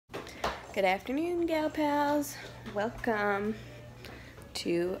Good afternoon, gal pals. Welcome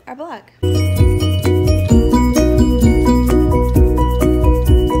to our blog.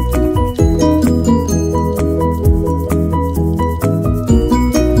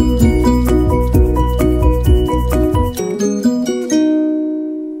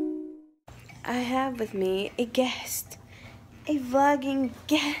 I have with me a guest, a vlogging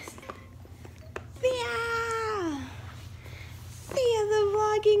guest. Thea! Thea, the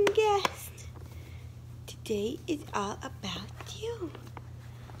vlogging guest. Today is all about you.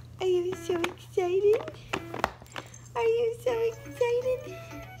 Are you so excited? Are you so excited?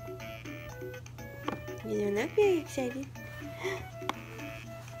 You don't look very excited.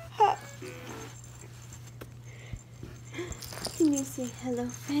 Huh. Can you say hello,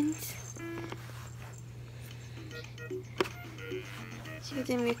 friends? Show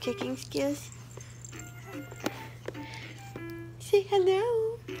them your kicking skills. Say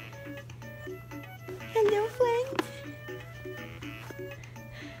hello. Hello, friends.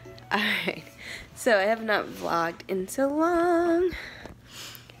 Alright, so I have not vlogged in so long.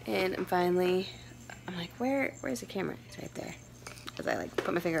 And I'm like, where's the camera? It's right there. Because I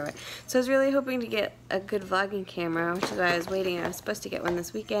put my finger away. So I was really hoping to get a good vlogging camera, which is why I was waiting. I was supposed to get one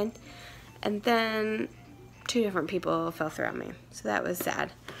this weekend. And then 2 different people fell through on me. So that was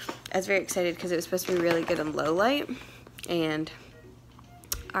sad. I was very excited because it was supposed to be really good in low light. And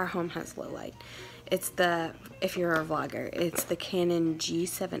our home has low light. It's if you're a vlogger, it's the Canon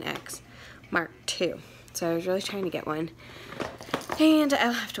G7X Mark II. So I was really trying to get one. And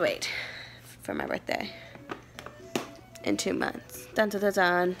I'll have to wait for my birthday in 2 months. Dun dun dun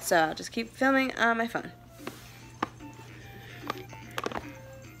dun. So I'll just keep filming on my phone.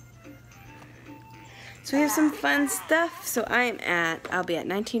 So we have some fun stuff. So I'll be at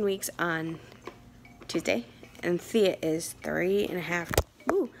 19 weeks on Tuesday. And Thea is 3.5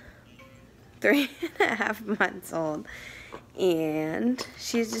 months old. And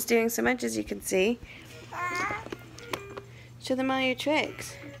she's just doing so much, as you can see. Show them all your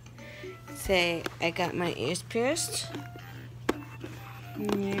tricks. Say, I got my ears pierced.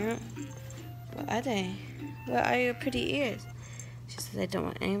 Yeah. What are they? What are your pretty ears? She says, I don't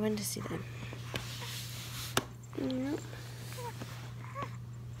want anyone to see them.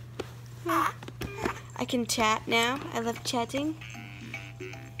 Yeah. I can chat now. I love chatting.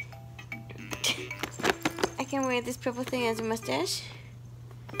 I can wear this purple thing as a mustache.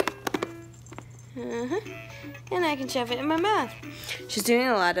 And I can shove it in my mouth. She's doing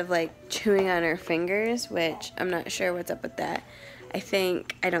a lot of chewing on her fingers, which I'm not sure what's up with that. I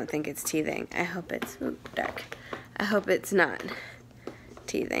don't think it's teething. I hope it's dark. I hope it's not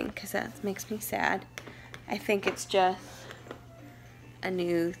teething, because that makes me sad. I think it's just a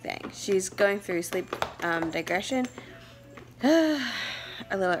new thing. She's going through sleep digression a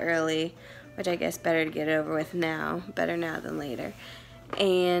little early, which I guess better to get it over with now. Better now than later.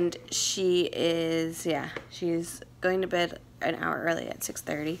 And she's going to bed an hour early at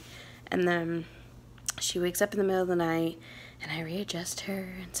 6:30, and then she wakes up in the middle of the night, and I readjust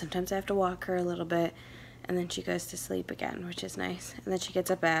her, and sometimes I have to walk her a little bit, and then she goes to sleep again, which is nice. And then she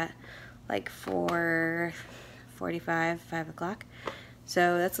gets up at 4:45, 5 o'clock.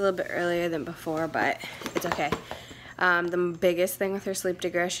 So that's a little bit earlier than before, but it's okay. The biggest thing with her sleep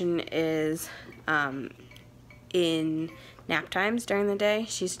digression is in nap times during the day.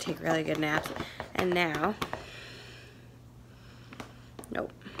 She used to take really good naps, and now,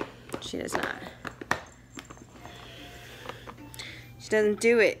 nope, she does not. She doesn't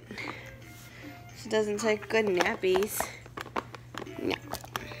do it. She doesn't take good nappies. No.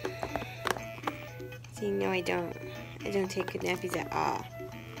 See, no, I don't. I don't take good nappies at all.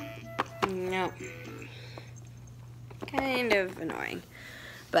 No. Kind of annoying.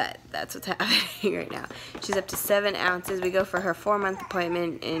 But that's what's happening right now. She's up to 7 ounces. We go for her 4-month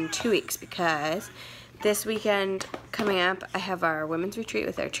appointment in 2 weeks because this weekend coming up, I have our women's retreat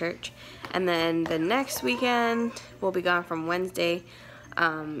with our church. And then the next weekend, we'll be gone from Wednesday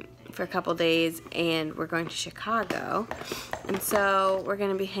for a couple days, and we're going to Chicago. And so we're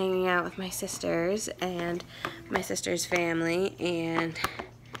going to be hanging out with my sisters and my sister's family, and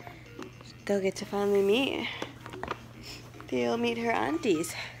they'll get to finally meet. They'll meet her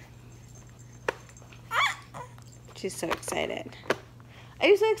aunties. She's so excited. Are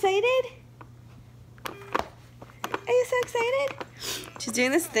you so excited? Are you so excited? She's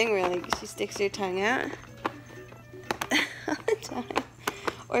doing this thing where she sticks her tongue out all the time.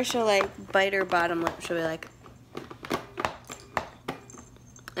 Or she'll bite her bottom lip. She'll be like,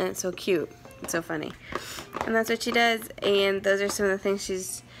 and it's so cute. It's so funny. And that's what she does. And those are some of the things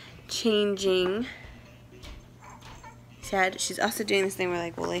she's changing head. She's also doing this thing where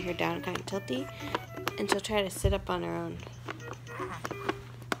like we'll lay her down kind of tilty, and she'll try to sit up on her own.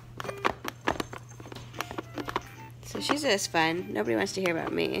 So she's just fun. Nobody wants to hear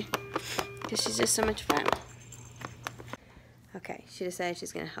about me because she's just so much fun. Okay, she decided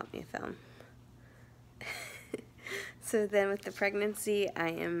she's going to help me film. So then with the pregnancy, I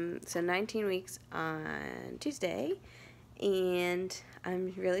am 19 weeks on Tuesday, and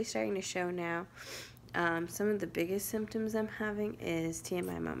I'm really starting to show now. Some of the biggest symptoms I'm having is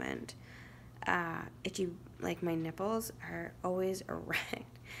TMI moment. Itchy, like my nipples are always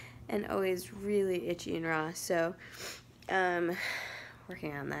erect and always really itchy and raw, so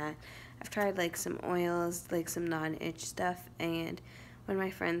working on that. I've tried like some oils, like some non-itch stuff, and one of my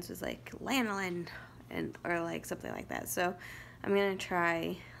friends was like lanolin or like something like that. So I'm gonna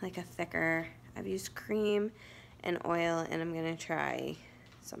try like a thicker. I've used cream and oil, and I'm gonna try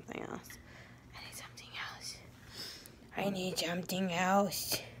something else. I need something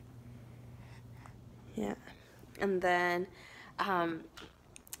else. Yeah, and then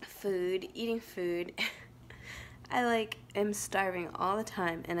food, eating food. I am starving all the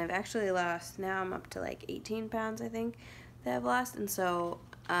time, and I've actually lost, now I'm up to like 18 pounds I think that I've lost, and so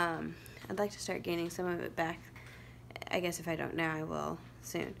I'd like to start gaining some of it back. I guess if I don't now, I will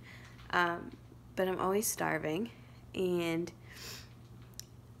soon. But I'm always starving, and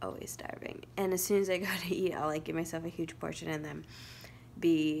as soon as I go to eat, I'll like give myself a huge portion and then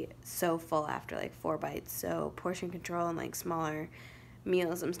be so full after like 4 bites. So portion control and like smaller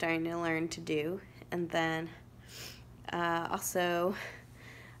meals I'm starting to learn to do. And then also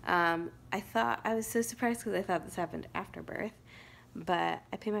I was so surprised because I thought this happened after birth, but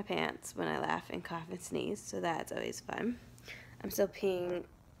I pee my pants when I laugh and cough and sneeze, so that's always fun. I'm still peeing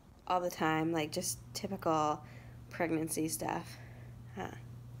all the time, like just typical pregnancy stuff.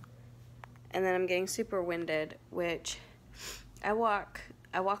 And then I'm getting super winded, which I walk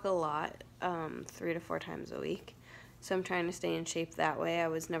a lot, 3 to 4 times a week. So I'm trying to stay in shape that way. I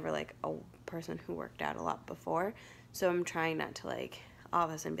was never like a person who worked out a lot before, so I'm trying not to like all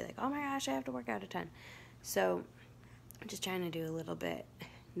of a sudden be like, oh my gosh, I have to work out a ton. So I'm just trying to do a little bit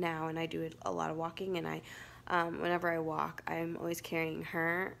now, and I do a lot of walking, and whenever I walk, I'm always carrying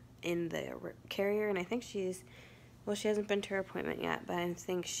her in the carrier, and I think she hasn't been to her appointment yet, but I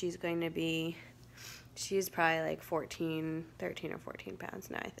think she's probably like 13 or 14 pounds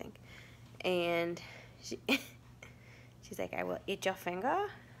now, I think. And she's like, I will eat your finger.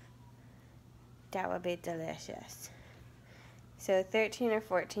 That would be delicious. So 13 or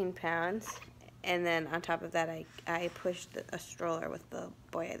 14 pounds, and then on top of that, I pushed a stroller with the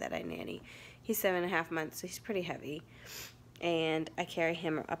boy that I nanny. He's 7.5 months, so he's pretty heavy. And I carry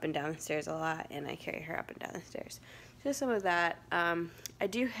him up and down the stairs a lot, and I carry her up and down the stairs. So some of that. I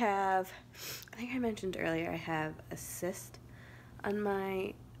do have, I think I mentioned earlier, I have a cyst on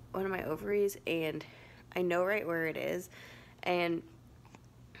one of my ovaries, and I know right where it is. And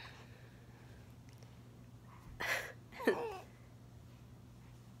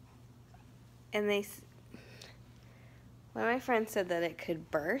and one of my friends said that it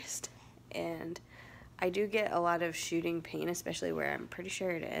could burst, and I do get a lot of shooting pain, especially where I'm pretty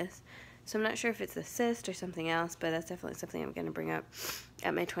sure it is. So I'm not sure if it's a cyst or something else, but that's definitely something I'm going to bring up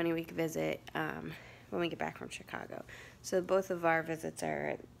at my 20-week visit when we get back from Chicago. So both of our visits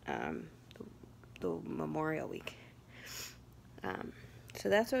are the Memorial Week. So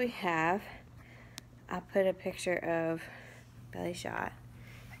that's what we have. I'll put a picture of belly shot.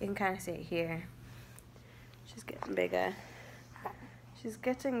 You can kind of see it here. She's getting bigger. She's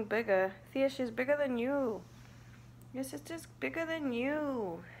getting bigger. Thea, she's bigger than you. Your sister's bigger than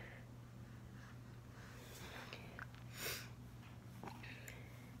you.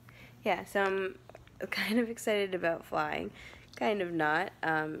 Yeah, so I'm kind of excited about flying. Kind of not,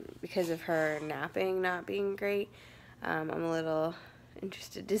 because of her napping not being great. I'm a little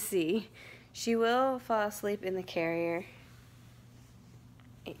interested to see. She will fall asleep in the carrier.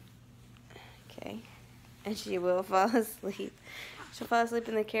 Okay. And she will fall asleep. She'll fall asleep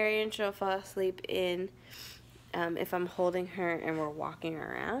in the carrier, and she'll fall asleep in, if I'm holding her and we're walking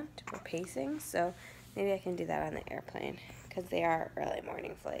around, we're pacing. So maybe I can do that on the airplane, because they are early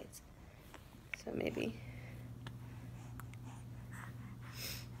morning flights. So maybe.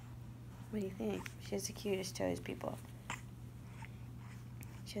 What do you think? She has the cutest toes, people.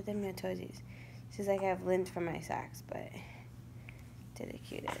 Show them your toesies. She's like, I have lint for my socks, but they're the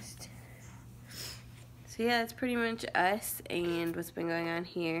cutest. So yeah, that's pretty much us and what's been going on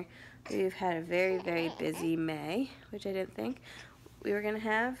here. We've had a very, very busy May, which I didn't think we were going to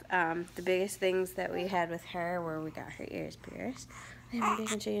have. The biggest things that we had with her were we got her ears pierced. Hey, maybe I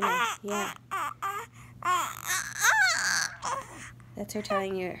can show you now. Yeah. That's her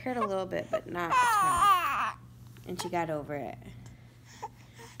telling you it hurt a little bit, but not a ton. And she got over it.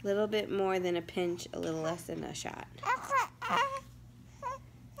 A little bit more than a pinch, a little less than a shot.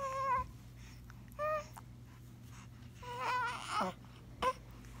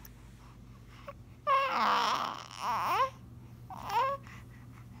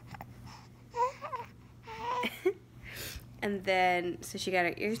 And then, so she got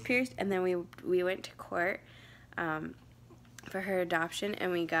her ears pierced, and then we went to court for her adoption,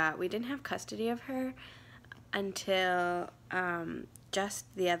 and we didn't have custody of her until just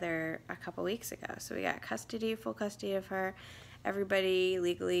a couple weeks ago. So we got full custody of her. Everybody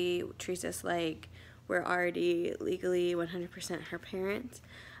legally treats us like we're already legally 100% her parents.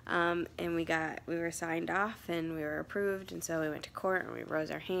 And we were signed off and we were approved, and so we went to court and we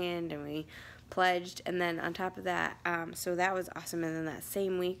rose our hand and we pledged, and then on top of that, so that was awesome. And then that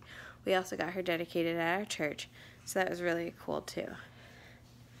same week we also got her dedicated at our church, so that was really cool too.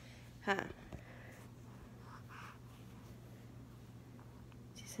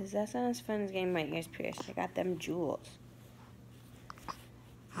 She says, that's not as fun as getting my ears pierced. I got them jewels.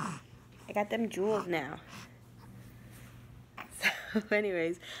 I got them jewels now. So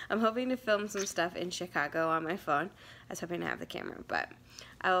anyways, I'm hoping to film some stuff in Chicago on my phone. I was hoping to have the camera, but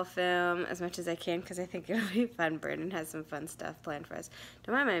I will film as much as I can because I think it'll be fun. Brandon has some fun stuff planned for us.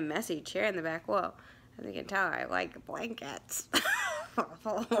 Don't mind my messy chair in the back. Whoa, as you can tell, I like blankets a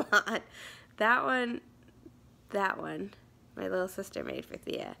whole lot. That one, my little sister made for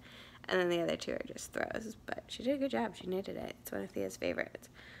Thea. And then the other two are just throws. But she did a good job. She knitted it. It's one of Thea's favorites.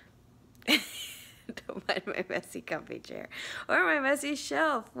 Don't mind my messy comfy chair. Or my messy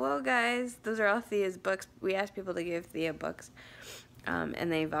shelf. Whoa, guys. Those are all Thea's books. We asked people to give Thea books. And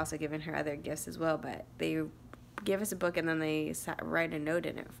they've also given her other gifts as well. But they give us a book and then they write a note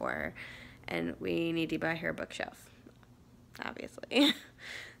in it for her. And we need to buy her a bookshelf. Obviously.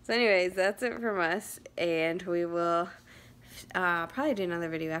 So anyways, that's it from us. And we will probably do another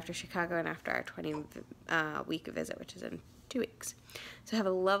video after Chicago and after our 20-week visit, which is in 2 weeks. So have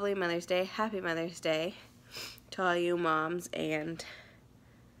a lovely Mother's Day. Happy Mother's Day to all you moms, and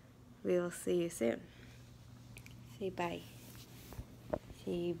we will see you soon. Say bye.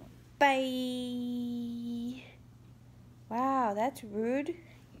 Say bye. Wow, that's rude.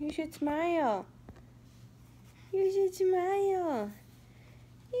 You should smile. You should smile.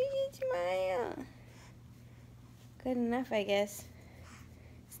 You should smile. Good enough, I guess.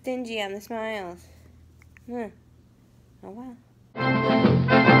 Stingy on the smiles. Huh. Oh, wow.